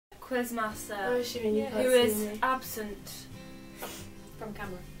quizmaster. I'm assuming you can't who see is me. absent from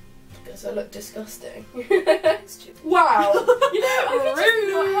camera. Because I look disgusting. Stupid. Wow! You know, I could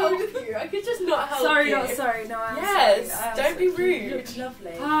just not Rude. help you. I could just not help Sorry, you. not sorry. No, I'm Yes, sorry. I am don't be sorry. You rude. look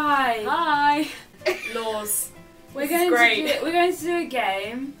lovely. Hi. Hi. Laws. We're This is great. we're going to do a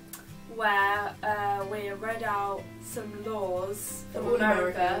game where we read out some laws from All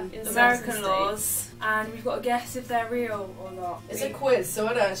America, In American certain laws, and we've got to guess if they're real or not. It's a quiz, so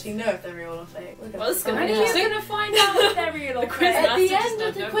I don't actually know if they're real or fake. Well, it's gonna How be are you interesting. going to find out if they're real or The quiz fake? At the master end does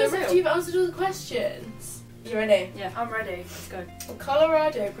of the not know quiz, if they're after you've answered all the questions. You ready? Yeah. I'm ready. Let's go.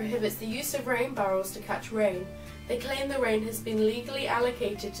 Colorado prohibits the use of rain barrels to catch rain. They claim the rain has been legally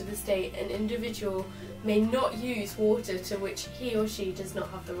allocated to the state. An individual may not use water to which he or she does not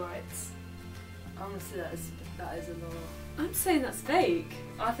have the rights. Honestly, that is a law. I'm saying that's fake.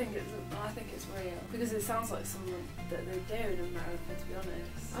 I think it's real because it sounds like something that they do in America. To be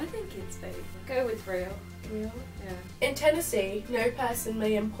honest, I think it's fake. Go with real. Real? Yeah. In Tennessee, no person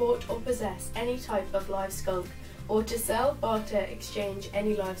may import or possess any type of live skunk or to sell, barter, exchange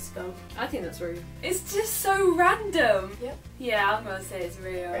any live skunk. I think that's real. it's just so random. Yep. Yeah, I'm gonna say it's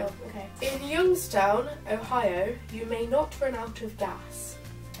real. Real, okay. In Youngstown, Ohio, you may not run out of gas.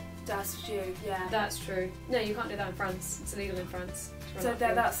 That's true. Yeah. That's true. No, you can't do that in France. It's illegal in France. to run So out of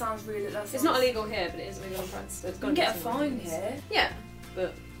fuel. that sounds really. It's not illegal here, but it is illegal in France. So it's You got can to get a be somewhere fine else. here. Yeah,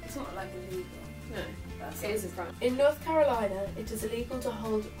 but It's not like illegal. no, That's it is in France. In North Carolina, it is illegal to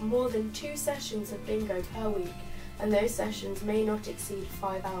hold more than 2 sessions of bingo per week, and those sessions may not exceed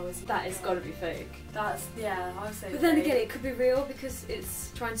 5 hours. That has got to be fake. That's yeah. I'd say. But then fake. again, it could be real because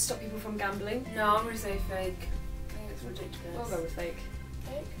it's trying to stop people from gambling. No, I'm gonna say fake. I think it's ridiculous. I'll go with fake.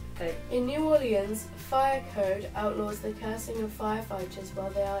 Fake. Fake. In New Orleans, fire code outlaws the cursing of firefighters while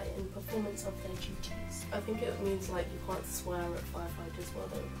they are in performance of their duties. I think it means like you can't swear at firefighters while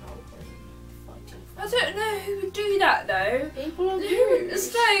they're out and fighting. I don't know who would do that though. People are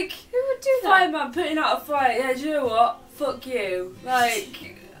It's like Who would do that? fireman putting out a fire. Yeah, do you know what? Fuck you. Like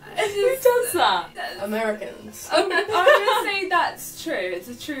Who does that? Americans. I'm gonna say that's true. It's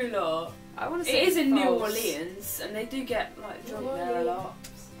a true law. I want to say It is in New false. Orleans, and they do get like drunk New there a lot.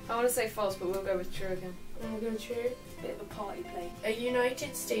 I want to say false, but we'll go with true again. I'm going to true. Bit of a party place. A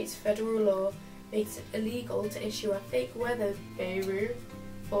United States federal law makes it illegal to issue a fake weather bureau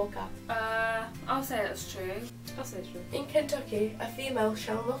forecast. I'll say that's true. I'll say true. In Kentucky, a female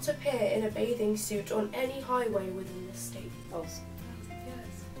shall not appear in a bathing suit on any highway within the state. False.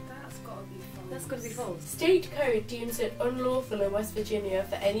 Yes, that's gotta be false. That's got to be false. State code deems it unlawful in West Virginia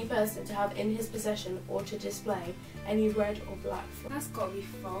for any person to have in his possession or to display any red or black flag. That's gotta be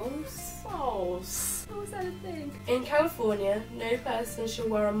false. False. How is that a thing? In California, no person shall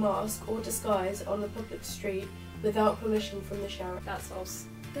wear a mask or disguise on the public street without permission from the sheriff. That's false.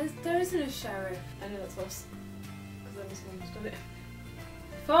 There isn't a sheriff. I know that's false. Because I'm just one who's done it.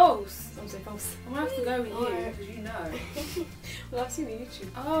 False. I'm saying false. I'm gonna have to go with you Alright. because you know. Well, I've seen the YouTube.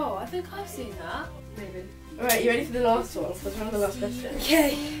 Oh, I think I've seen that. Maybe. Alright, you ready for the last one? Because we're on the last question.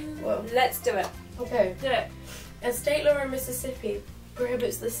 Okay. Well, Let's do it. okay. Do it. A state law in Mississippi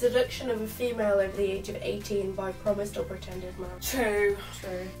prohibits the seduction of a female over the age of 18 by promised or pretended marriage. True.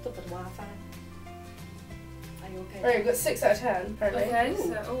 True. Stop the Wi-Fi. Are you okay? Right, we've got 6 out of 10, apparently. Okay, Ooh,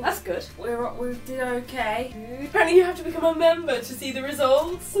 so that's good. we did okay. Apparently you have to become a member to see the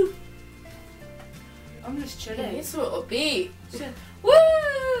results. I'm just Yeah, chilling. it's sort of upbeat.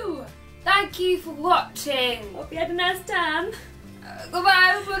 Woo! Thank you for watching. Hope you had a nice time. Goodbye,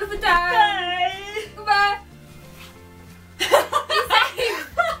 have a wonderful time. Bye. Goodbye.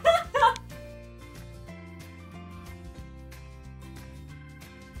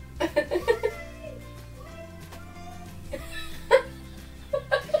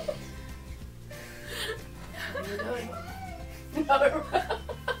 No.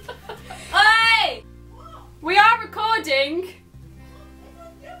 Hey! We are recording.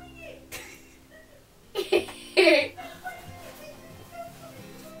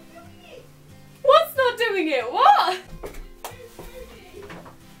 What's not doing it? What?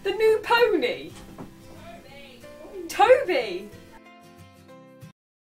 The new pony. Toby.